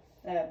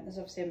 There's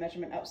obviously a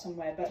measurement out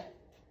somewhere, but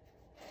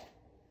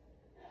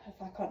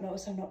if I can't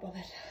notice, I'm not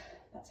bothered.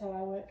 That's how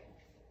I work.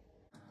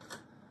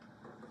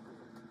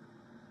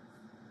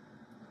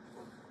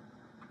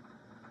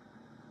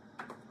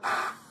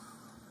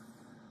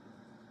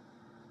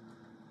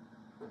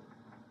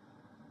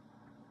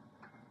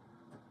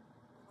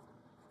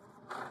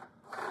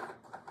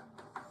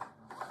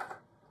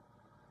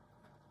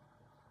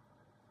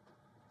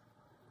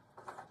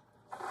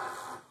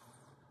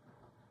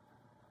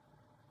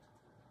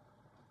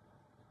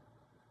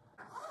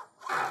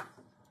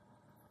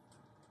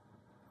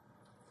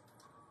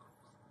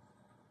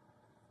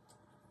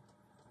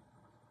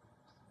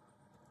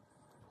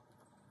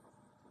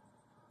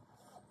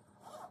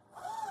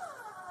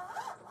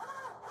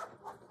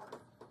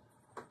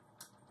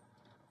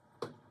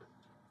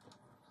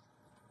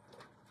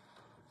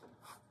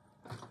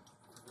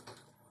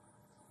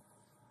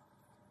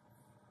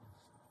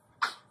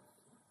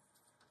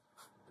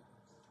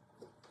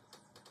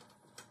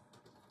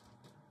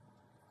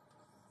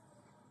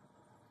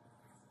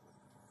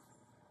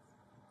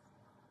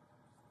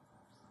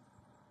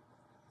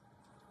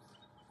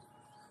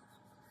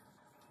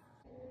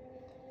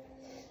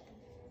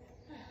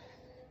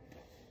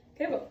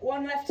 Okay, but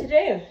one left to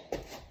do.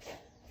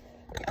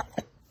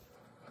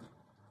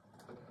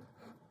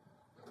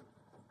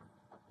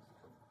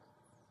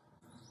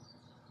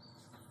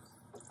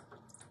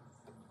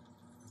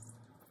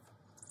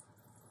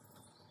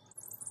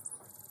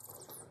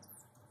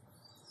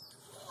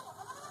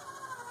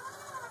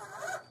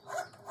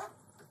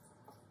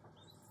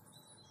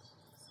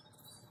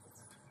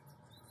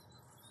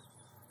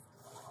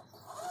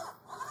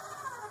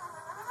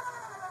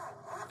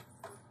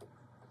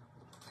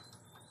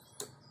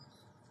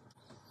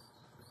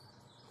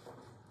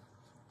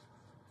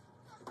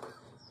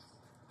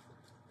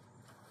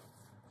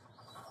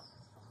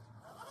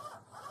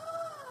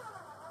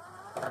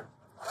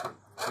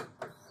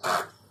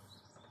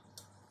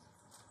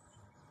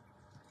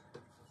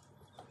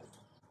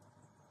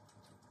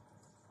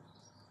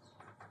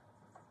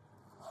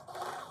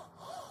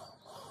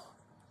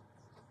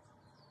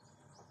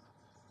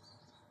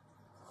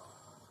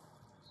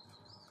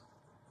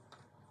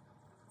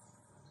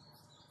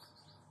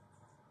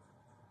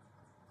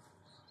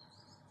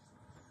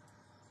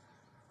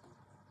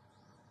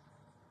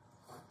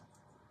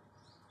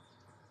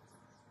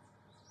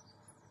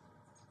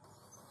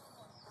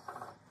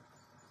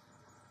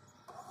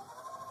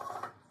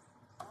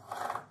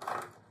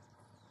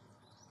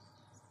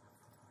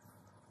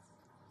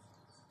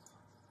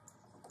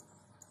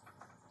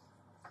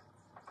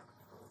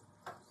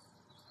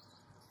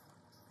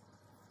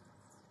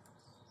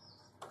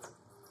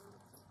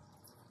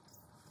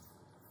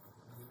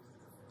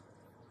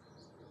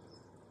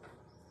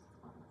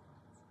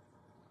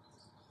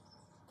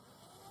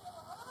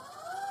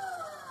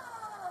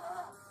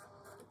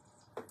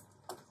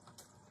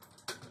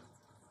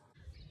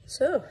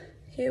 So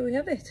here we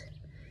have it.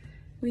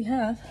 We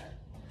have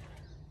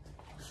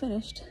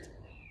finished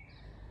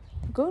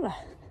pergola.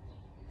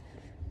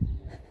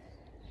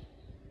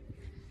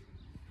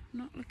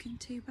 Not looking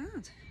too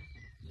bad.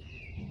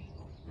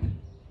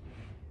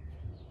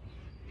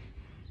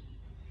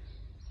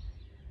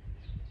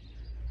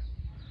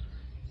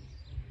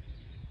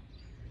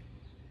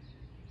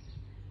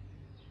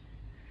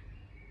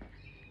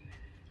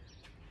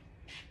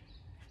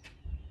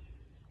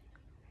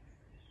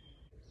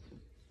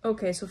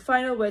 Okay, so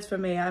final words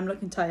from me. I'm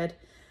looking tired.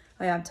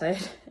 I am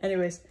tired.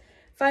 Anyways,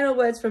 final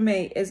words from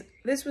me is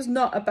this was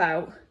not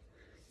about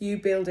you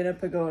building a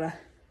pergola,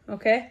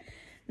 okay?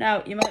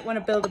 Now, you might want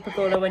to build a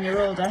pergola when you're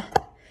older.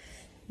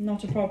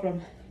 Not a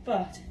problem.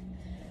 But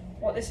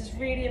what this is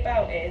really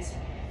about is,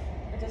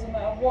 it doesn't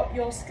matter what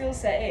your skill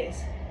set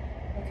is,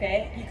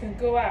 okay? You can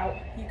go out,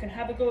 you can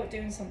have a go at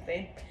doing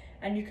something,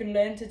 and you can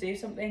learn to do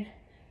something,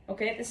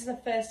 okay? This is the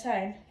first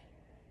time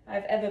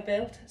I've ever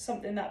built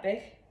something that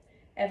big,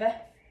 ever.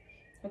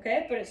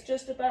 Okay, but it's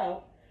just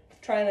about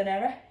trial and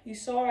error. You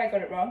saw I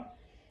got it wrong,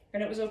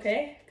 and it was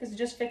okay, because you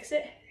just fix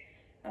it,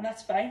 and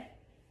that's fine.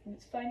 And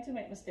it's fine to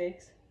make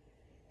mistakes.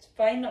 It's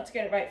fine not to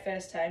get it right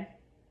first time.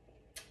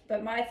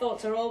 But my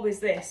thoughts are always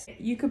this.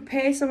 You could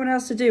pay someone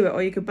else to do it,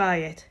 or you could buy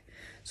it.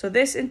 So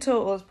this in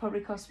total has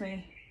probably cost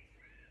me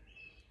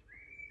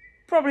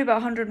probably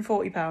about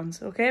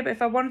 £140, okay? But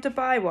if I wanted to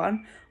buy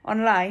one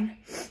online,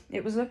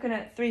 it was looking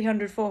at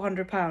 £300,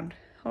 £400,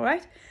 all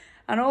right?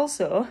 And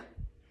also,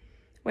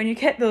 when you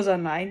get those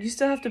online, you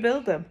still have to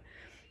build them.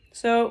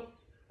 So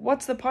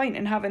what's the point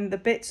in having the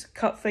bits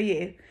cut for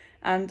you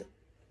and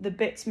the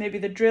bits, maybe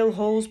the drill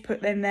holes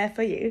put in there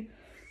for you,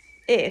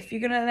 if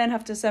you're gonna then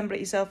have to assemble it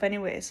yourself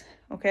anyways,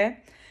 okay?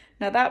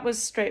 Now that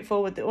was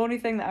straightforward. The only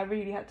thing that I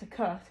really had to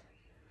cut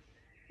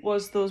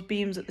was those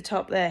beams at the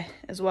top there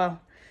as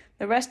well.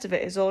 The rest of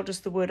it is all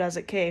just the wood as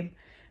it came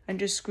and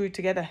just screwed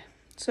together.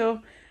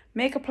 So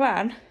make a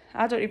plan.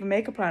 I don't even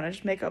make a plan, I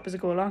just make it up as I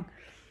go along.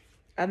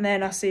 And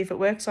then I'll see if it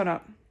works or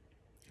not.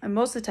 And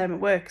most of the time it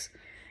works.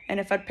 And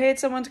if I'd paid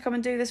someone to come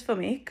and do this for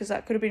me, because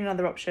that could have been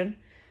another option,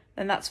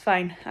 then that's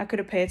fine. I could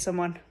have paid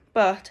someone.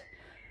 But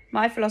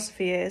my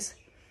philosophy is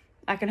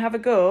I can have a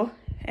go,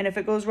 and if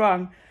it goes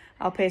wrong,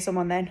 I'll pay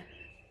someone then.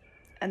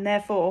 And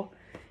therefore,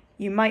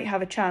 you might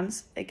have a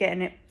chance at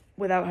getting it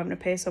without having to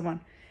pay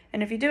someone.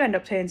 And if you do end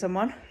up paying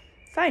someone,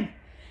 fine.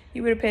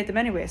 You would have paid them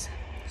anyways.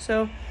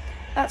 So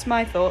that's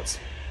my thoughts.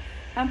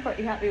 I'm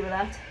pretty happy with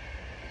that.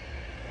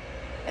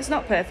 It's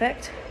not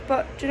perfect,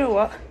 but do you know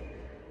what?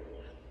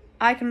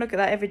 I can look at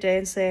that every day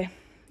and say,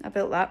 I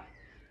built that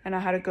and I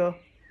had a go.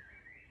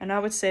 And I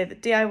would say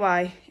that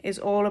DIY is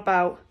all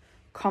about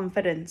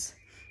confidence.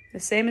 The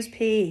same as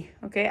PE,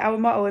 okay? Our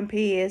motto in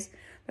PE is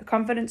the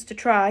confidence to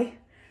try,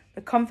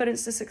 the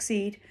confidence to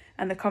succeed,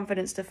 and the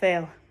confidence to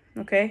fail,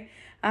 okay?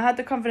 I had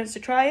the confidence to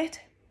try it.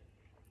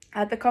 I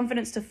had the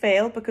confidence to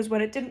fail because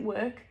when it didn't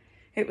work,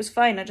 it was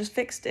fine. I just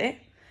fixed it.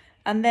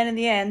 And then in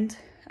the end,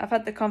 I've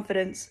had the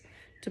confidence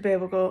to be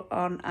able to go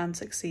on and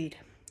succeed.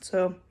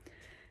 So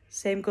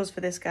same goes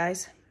for this,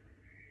 guys.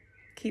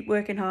 Keep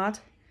working hard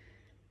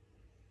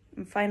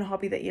and find a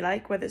hobby that you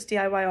like, whether it's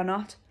DIY or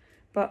not,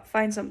 but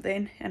find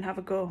something and have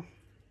a go.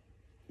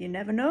 You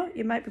never know,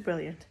 you might be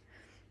brilliant.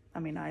 I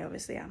mean, I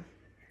obviously am.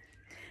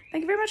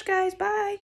 Thank you very much, guys. Bye.